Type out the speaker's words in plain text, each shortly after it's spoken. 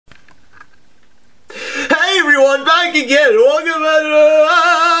I'm back again.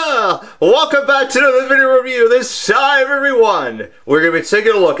 Welcome back to another video review this time, everyone. We're going to be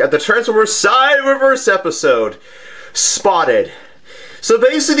taking a look at the Transformers Cyberverse episode, Spotted. So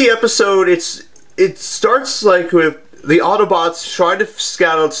basically the episode, it starts like with the Autobots trying to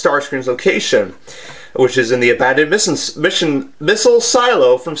scout out Starscream's location, which is in the abandoned missile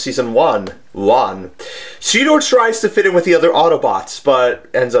silo from Season 1. Cheetor tries to fit in with the other Autobots, but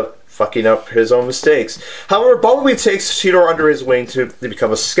ends up fucking up his own mistakes. However, Bumblebee takes Cheetor under his wing to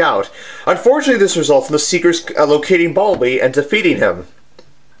become a scout. Unfortunately, this results in the Seekers locating Bumblebee and defeating him.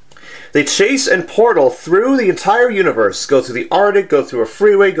 They chase and portal through the entire universe, go through the Arctic, go through a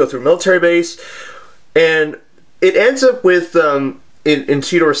freeway, go through a military base, and it ends up with, in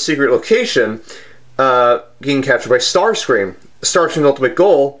Cheetor's secret location, getting captured by Starscream. Starscream's ultimate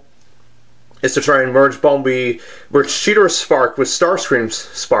goal is to try and merge Cheetor's spark with Starscream's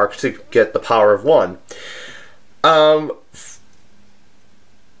spark to get the power of one.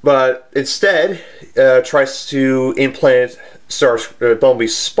 But instead, tries to implant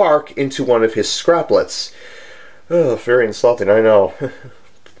Bumblebee's spark into one of his scraplets. Oh, very insulting, I know.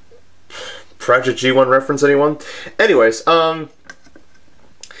 Project G1 reference, anyone? Anyways,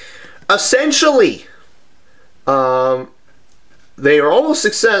 essentially, they are almost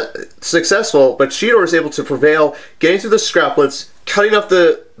successful, but Cheetor is able to prevail, getting through the scraplets, cutting off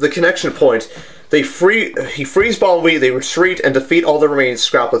the connection point. He frees Bumblebee, they retreat, and defeat all the remaining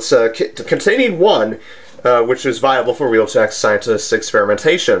scraplets, containing one, which is viable for Wheeljack's scientist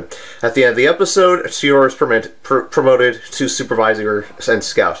experimentation. At the end of the episode, Cheetor is promoted to supervisor and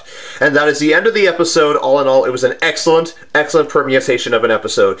scout. And that is the end of the episode. All in all, it was an excellent permutation of an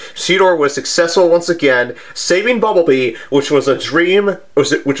episode. Cheetor was successful once again, saving Bumblebee, which was a dream,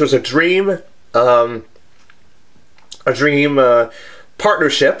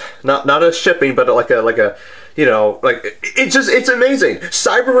 partnership, not a shipping, but like a you know, like, it's amazing.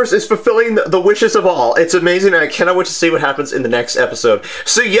 Cyberverse is fulfilling the wishes of all. It's amazing, and I cannot wait to see what happens in the next episode.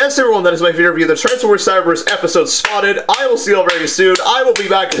 So yes, everyone, that is my video review of the Transformers Cyberverse episode Spotted. I will see you all very soon. I will be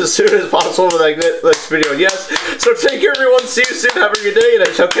back as soon as possible with the next video, yes. So take care, everyone. See you soon. Have a good day, and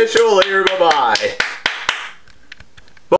I shall catch you all later. Bye-bye.